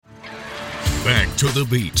Back to the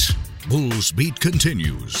beat. Bulls Beat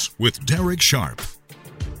continues with Derek Sharp.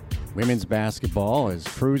 Women's basketball is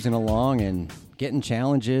cruising along and getting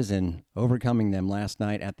challenges and overcoming them. Last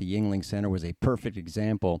night at the Yuengling Center was a perfect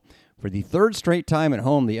example. For the third straight time at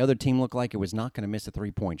home, the other team looked like it was not going to miss a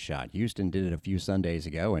three-point shot. Houston did it a few Sundays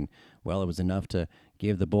ago, and, well, it was enough to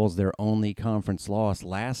give the Bulls their only conference loss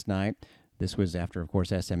last night. This was after, of course,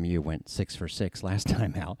 SMU went 6 for 6 last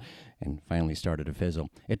time out and finally started to fizzle.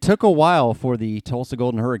 It took a while for the Tulsa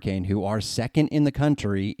Golden Hurricane, who are second in the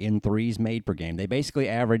country in threes made per game. They basically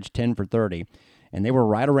averaged 10 for 30, and they were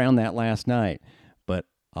right around that last night. But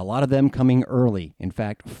a lot of them coming early. In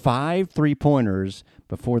fact, 5 3-pointers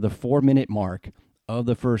before the 4-minute mark of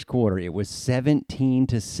the first quarter. It was 17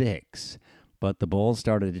 to 6. But the Bulls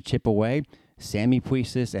started to chip away. Sammy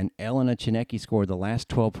Puisis and Elena Chinecki scored the last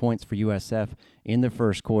 12 points for USF in the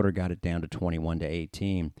first quarter, got it down to 21 to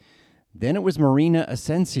 18. Then it was Marina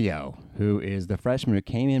Asensio, who is the freshman who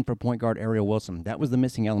came in for point guard Ariel Wilson. That was the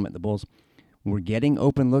missing element. The Bulls were getting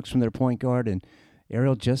open looks from their point guard, and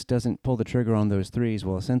Ariel just doesn't pull the trigger on those threes.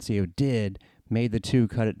 Well, Asensio did, made the 2,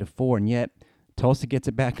 cut it to 4, and yet Tulsa gets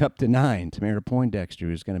it back up to 9. Tamara Poindexter,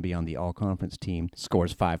 who's going to be on the all-conference team,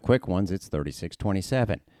 scores 5 quick ones. It's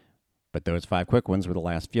 36-27. But those 5 quick ones were the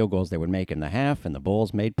last field goals they would make in the half, and the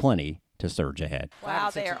Bulls made plenty to surge ahead. Wow,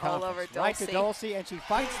 they are all over Dulcie. Right to Dulcie, and she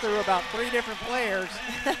fights through about 3 different players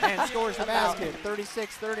and scores the basket,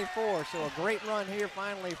 36-34. So a great run here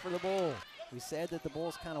finally for the Bulls. We said that the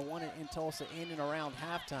Bulls kind of won it in Tulsa in and around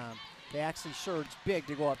halftime. They actually surged big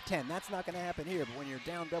to go up 10. That's not going to happen here, but when you're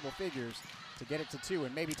down double figures, to get it to 2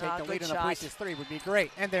 and maybe take the lead on a Puisis 3 would be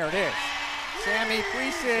great. And there it is. Sammy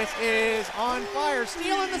Puisis is on fire,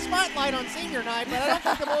 stealing the spotlight on senior night, but I don't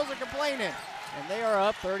think the Bulls are complaining. And they are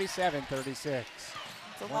up 37-36. It's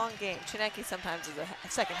a long game. Chinecki sometimes is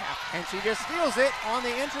a second half. And she just steals it on the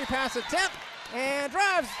entry pass attempt and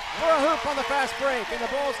drives for a hoop on the fast break. And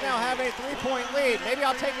the Bulls now have a 3-point lead. Maybe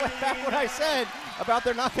I'll take back what I said about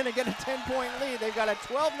they're not going to get a 10-point lead. They've got a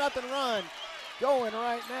 12-0 run going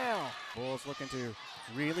right now. Bulls looking to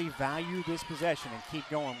really value this possession and keep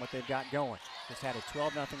going what they've got going. Just had a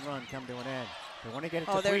 12-0 run come to an end. They want to get it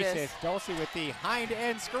to Puisis. Dulcie with the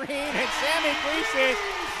hind-end screen, and Sammy Puisis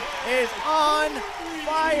is on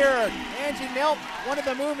fire. Angie Nelp, one of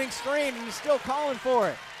the moving screen, and he's still calling for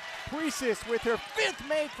it. Puisis with her 5th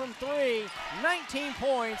made from 3, 19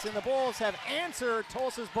 points, and the Bulls have answered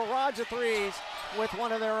Tulsa's barrage of threes with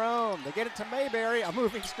one of their own. They get it to Mayberry, a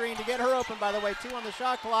moving screen to get her open, by the way. 2 on the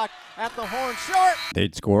shot clock at the horn, short.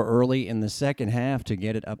 They'd score early in the second half to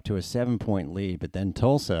get it up to a 7-point lead, but then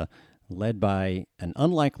Tulsa, led by an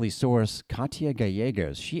unlikely source, Katia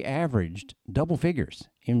Gallegos, she averaged double figures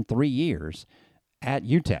in 3 years at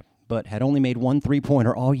UTEP, but had only made 1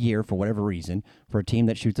 3-pointer all year for whatever reason for a team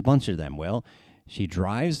that shoots a bunch of them. Well, she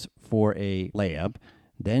drives for a layup,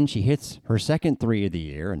 then she hits her second 3 of the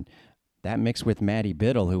year, and that mixed with Maddie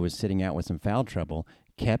Biddle, who was sitting out with some foul trouble,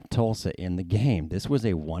 kept Tulsa in the game. This was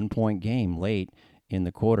a 1-point game late in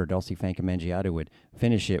the quarter. Dulcie Fankamangiato would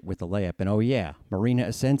finish it with the layup. And, oh, yeah, Marina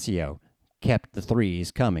Asensio kept the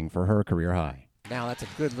threes coming for her career high. Now that's a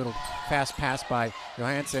good little fast pass by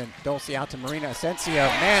Johansson. Dulcie out to Marina Asensio.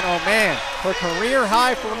 Man, oh, man, her career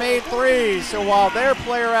high for made threes. So while their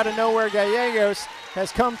player out of nowhere, Gallegos,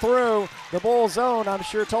 has come through the Bull zone, I'm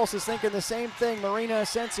sure Tulsa's thinking the same thing. Marina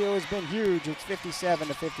Asensio has been huge. It's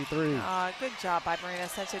 57-53. Good job by Marina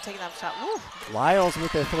Asensio taking that shot. Woo. Lyles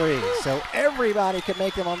with the 3. So everybody can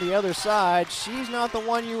make them on the other side. She's not the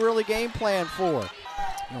one you really game plan for.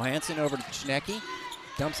 Johansson over to Chinecki.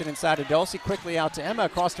 Dumps it inside to Dulcie, quickly out to Emma,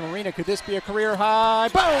 across to Marina. Could this be a career high?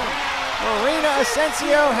 Boom! Marina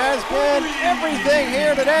Asensio has been everything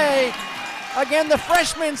here today. Again, the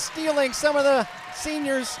freshmen stealing some of the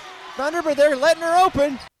seniors' thunder, but they're letting her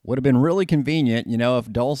open. Would have been really convenient,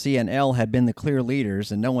 if Dulcie and Elle had been the clear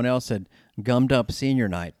leaders and no one else had gummed up senior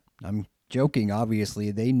night. I'm joking,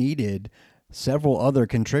 obviously. They needed several other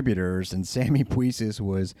contributors, and Sammy Puisis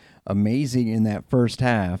was amazing in that first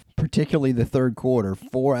half, particularly the third quarter,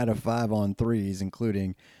 4 out of 5 on threes,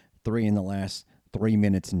 including 3 in the last 3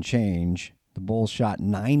 minutes and change. The Bulls shot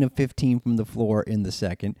 9 of 15 from the floor in the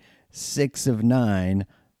second, 6 of 9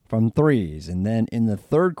 from threes. And then in the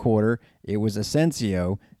third quarter, it was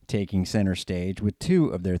Asensio taking center stage with 2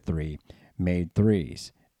 of their 3 made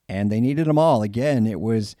threes. And they needed them all. Again, it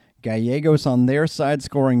was Gallegos on their side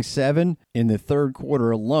scoring 7 in the third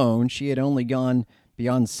quarter alone. She had only gone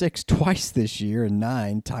beyond 6 twice this year, and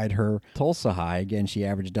 9 tied her Tulsa high. Again, she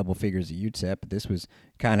averaged double figures at UTEP, but this was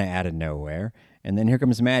kind of out of nowhere. And then here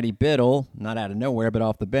comes Maddie Biddle, not out of nowhere, but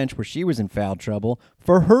off the bench where she was in foul trouble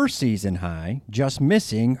for her season high, just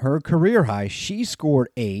missing her career high. She scored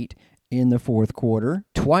 8 in the fourth quarter,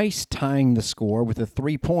 twice tying the score with a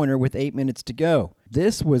three-pointer with 8 minutes to go.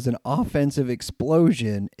 This was an offensive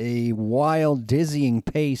explosion, a wild, dizzying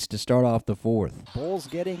pace to start off the fourth. Bulls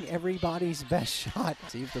getting everybody's best shot.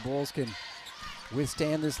 See if the Bulls can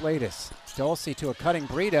withstand this latest. Dulcie to a cutting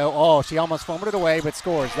Brito. Oh, she almost fumbled it away, but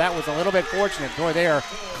scores. That was a little bit fortunate. Boy, they are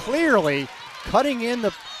clearly cutting in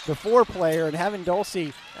the four-player and having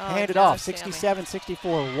Dulcie hand it off.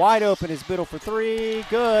 67-64. Wide open is Biddle for three.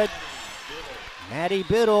 Good. Maddie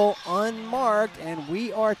Biddle unmarked, and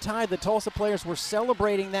we are tied. The Tulsa players were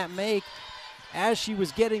celebrating that make as she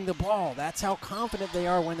was getting the ball. That's how confident they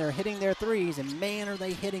are when they're hitting their threes, and man, are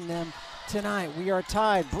they hitting them tonight. We are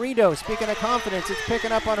tied. Brito, speaking of confidence, it's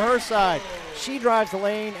picking up on her side. She drives the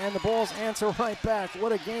lane, and the Bulls answer right back.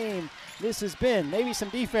 What a game this has been. Maybe some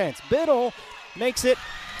defense. Biddle makes it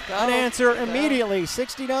an answer immediately.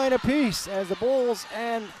 69 apiece as the Bulls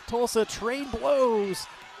and Tulsa trade blows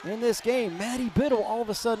in this game. Maddie Biddle all of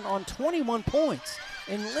a sudden on 21 points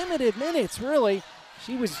in limited minutes, really.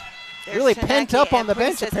 She was really pent up on the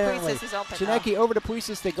bench, apparently. Chinecki over to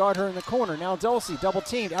Puisis. They guard her in the corner. Now Dulcie double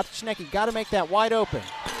teamed out to Chinecki. Got to make that wide open.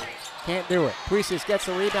 Can't do it. Puisis gets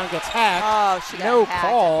the rebound, gets hacked. Oh, she got no hacked.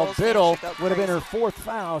 call. Biddle would have been her fourth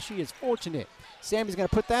foul. She is fortunate. Sammy's going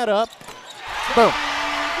to put that up. Boom.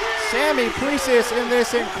 Sammy Puisis in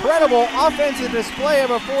this incredible offensive display of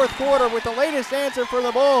a fourth quarter with the latest answer for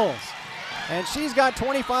the Bulls. And she's got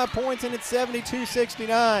 25 points, and it's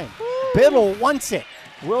 72-69. Biddle wants it.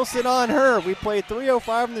 Wilson on her. We played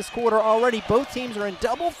 3:05 in this quarter already. Both teams are in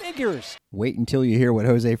double figures. Wait until you hear what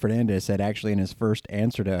Jose Fernandez said actually in his first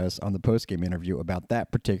answer to us on the postgame interview about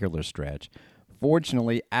that particular stretch.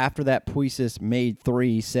 Fortunately, after that Puisis made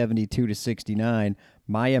three, 72-69,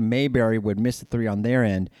 Maya Mayberry would miss the three on their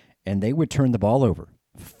end, and they would turn the ball over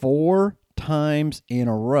 4 times in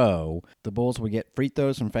a row. The Bulls would get free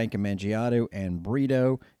throws from Fanka Mangiato and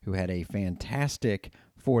Brito, who had a fantastic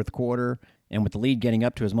fourth quarter. And with the lead getting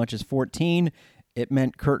up to as much as 14, it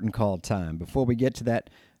meant curtain call time. Before we get to that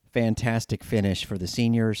fantastic finish for the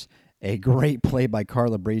seniors, a great play by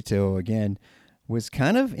Carla Brito, again, was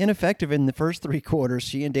kind of ineffective in the first 3 quarters.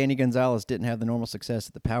 She and Danny Gonzalez didn't have the normal success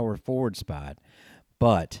at the power forward spot,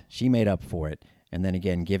 but she made up for it, and then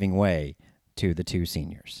again giving way to the 2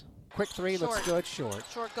 seniors. Quick three, looks good, short.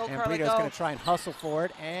 Short, go, and Carla, Brito's go. going to try and hustle for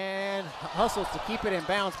it, and hustles to keep it in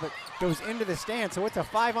bounds, but goes into the stand. So it's a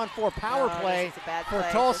 5-on-4 power play for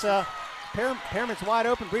Tulsa. Pearman's wide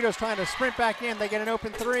open. Brito's trying to sprint back in. They get an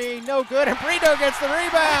open three. No good, and Brito gets the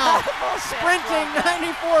rebound. Sprinting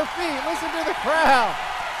 94 feet. Listen to the crowd.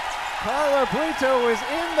 Carla Brito was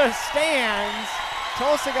in the stands.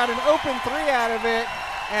 Tulsa got an open three out of it,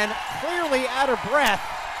 and clearly out of breath.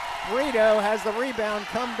 Brito has the rebound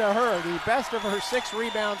come to her, the best of her 6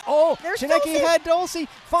 rebounds. Oh, Chinecki had Dulcie,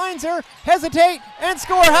 finds her, hesitate, and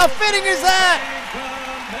score. How fitting is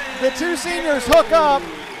that? The 2 seniors hook up,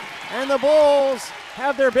 and the Bulls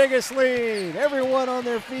have their biggest lead. Everyone on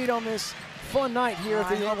their feet on this fun night here at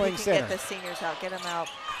the Yuengling Center. Get the seniors out, get them out.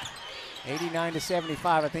 89-75,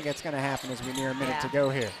 I think that's going to happen as we near a minute to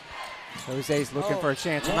go here. Jose's looking for a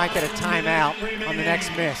chance. We might get a timeout on the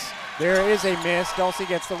next miss. There is a miss. Dulcie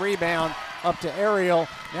gets the rebound up to Ariel.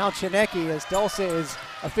 Now Chinecki as Dulcie is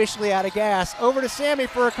officially out of gas. Over to Sammy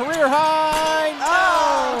for a career high.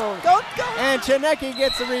 No! Go! And Chinecki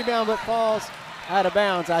gets the rebound but falls out of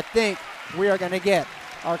bounds. I think we are going to get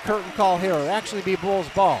our curtain call here. It'll actually be Bulls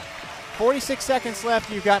ball. 46 seconds left.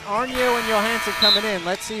 You've got Arnio and Johansson coming in.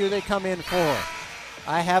 Let's see who they come in for.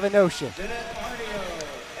 I have a notion.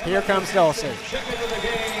 Here comes Dulcie.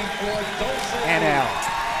 And out.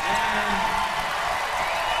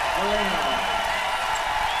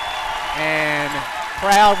 And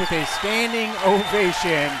crowd with a standing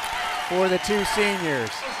ovation for the 2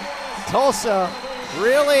 seniors. Tulsa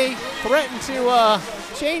really threatened to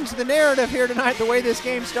change the narrative here tonight the way this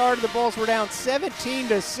game started. The Bulls were down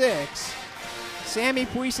 17-6. Sammy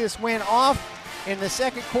Puisis went off in the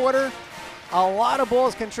second quarter. A lot of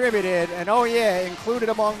Bulls contributed, and included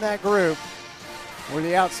among that group were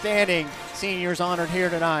the outstanding seniors honored here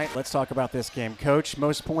tonight. Let's talk about this game. Coach,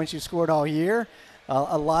 most points you scored all year.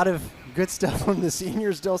 A lot of good stuff from the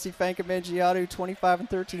seniors. Dulcie Fanka Mangiato, 25 and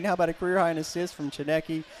 13. How about a career high in assists from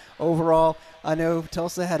Chinecki? Overall, I know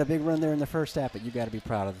Tulsa had a big run there in the first half, but you got to be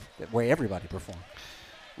proud of the way everybody performed.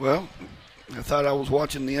 Well, I thought I was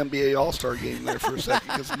watching the NBA All-Star game there for a second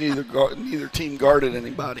because neither team guarded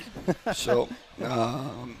anybody. So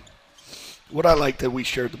what I liked that we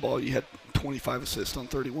shared the ball. You had 25 assists on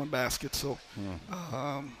 31 baskets. So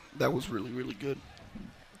that was really, really good.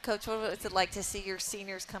 Coach, what was it like to see your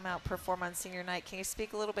seniors come out perform on senior night? Can you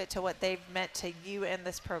speak a little bit to what they've meant to you and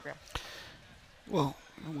this program? Well,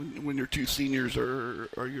 when your two seniors are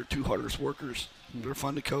your two hardest workers, they're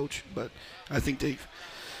fun to coach. But I think they've,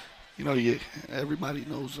 everybody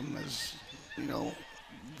knows them as,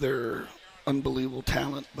 they're unbelievable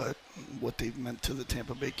talent. But what they've meant to the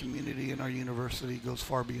Tampa Bay community and our university goes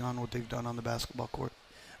far beyond what they've done on the basketball court.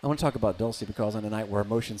 I want to talk about Dulcie because on a night where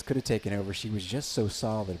emotions could have taken over, she was just so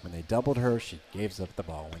solid. When they doubled her, she gives up the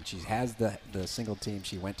ball. When she has the single team,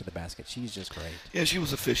 she went to the basket. She's just great. Yeah, she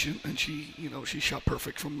was efficient, and she shot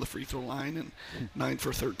perfect from the free throw line, and 9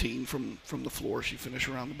 for 13 from the floor. She finished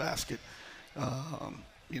around the basket.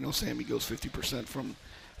 Sammy goes 50%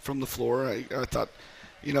 from the floor. I thought,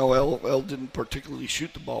 Elle didn't particularly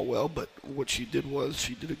shoot the ball well, but what she did was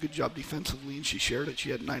she did a good job defensively, and she shared it.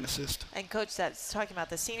 She had 9 assists. And Coach, that's talking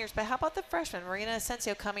about the seniors, but how about the freshmen? Marina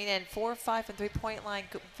Asensio coming in, 4 or 5 from three-point line.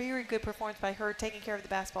 Very good performance by her, taking care of the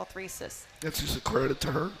basketball, 3 assists. That's just a credit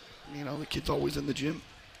to her. The kid's always in the gym,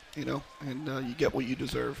 and you get what you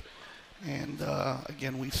deserve. And,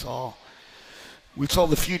 again, we saw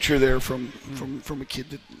the future there from a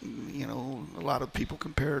kid that, a lot of people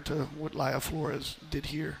compare to what Laya Flores did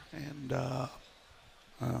here. And,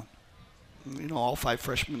 all 5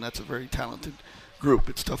 freshmen, that's a very talented group.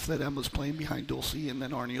 It's tough that Emma's playing behind Dulcie and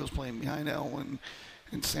then Arneo's playing behind Elle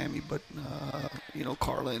and Sammy. But,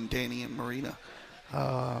 Carla and Danny and Marina,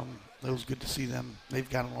 it was good to see them. They've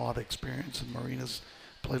gotten a lot of experience, and Marina's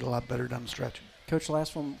played a lot better down the stretch. Coach,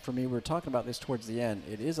 last one for me, we were talking about this towards the end.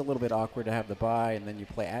 It is a little bit awkward to have the bye, and then you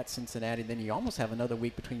play at Cincinnati. Then you almost have another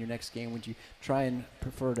week between your next game. Would you try and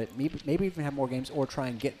prefer to maybe even have more games or try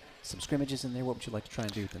and get some scrimmages in there? What would you like to try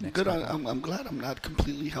and do the next Good. I'm glad I'm not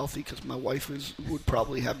completely healthy because my wife would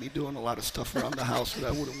probably have me doing a lot of stuff around the house that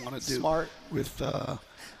I wouldn't want to do. Smart. With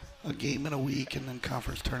a game in a week and then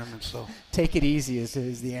conference tournaments. So take it easy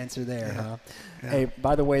is the answer there, huh? Yeah. Hey,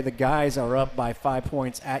 by the way, the guys are up by 5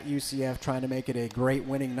 points at UCF, trying to make it a great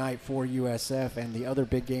winning night for USF. And the other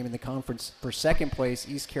big game in the conference for second place,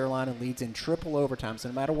 East Carolina leads in triple overtime. So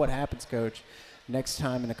no matter what happens, Coach, next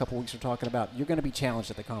time in a couple weeks we're talking about, you're going to be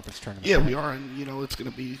challenged at the conference tournament. Yeah, we are, and it's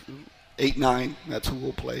going to be 8-9. That's who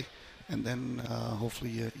we'll play, and then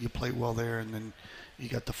hopefully you play well there, and then you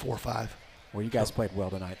got the 4-5. Well, you guys played well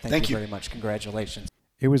tonight. Thank you very much. Congratulations.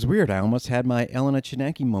 It was weird. I almost had my Elena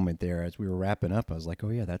Chinecki moment there as we were wrapping up. I was like, oh,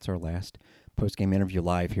 yeah, that's our last post-game interview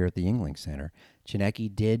live here at the Yuengling Center.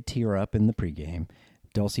 Chinecki did tear up in the pregame.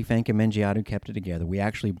 Dulcie Fankam-Mengiadu kept it together. We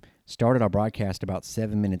actually started our broadcast about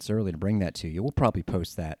 7 minutes early to bring that to you. We'll probably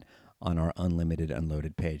post that on our Unlimited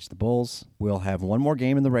Unloaded page. The Bulls will have one more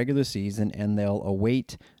game in the regular season, and they'll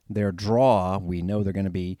await their draw. We know they're going to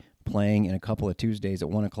be playing in a couple of Tuesdays at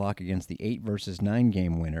 1 o'clock against the 8 versus 9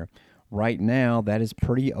 game winner. Right now, that is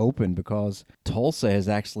pretty open because Tulsa has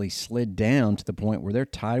actually slid down to the point where they're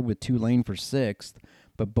tied with Tulane for 6th,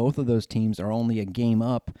 but both of those teams are only a game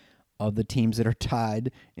up of the teams that are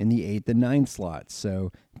tied in the 8th and 9th slots.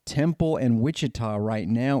 So Temple and Wichita right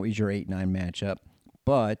now is your 8-9 matchup,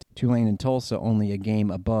 but Tulane and Tulsa only a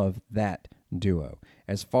game above that duo.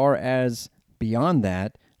 As far as beyond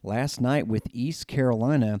that, last night with East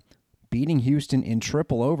Carolina beating Houston in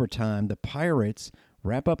triple overtime, the Pirates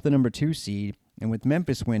wrap up the number 2 seed, and with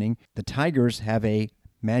Memphis winning, the Tigers have a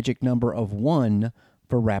magic number of 1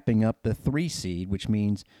 for wrapping up the 3 seed, which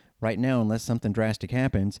means right now, unless something drastic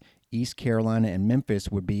happens, East Carolina and Memphis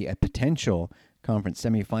would be a potential conference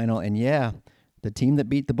semifinal. And yeah, the team that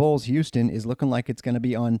beat the Bulls, Houston, is looking like it's going to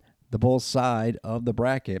be on the Bulls' side of the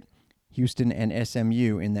bracket. Houston and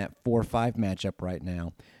SMU in that 4-5 matchup right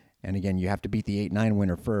now. And again, you have to beat the 8-9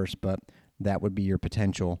 winner first, but that would be your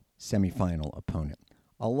potential semifinal opponent.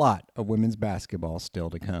 A lot of women's basketball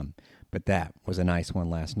still to come, but that was a nice one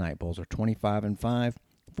last night. Bulls are 25-5,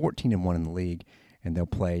 14-1 in the league, and they'll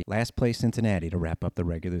play last place Cincinnati to wrap up the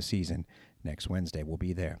regular season. Next Wednesday, we'll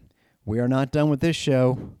be there. We are not done with this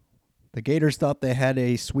show. The Gators thought they had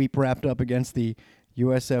a sweep wrapped up against the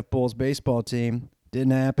USF Bulls baseball team.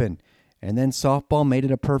 Didn't happen. And then softball made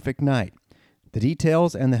it a perfect night. The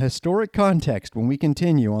details and the historic context when we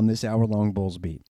continue on this hour-long Bulls Beat.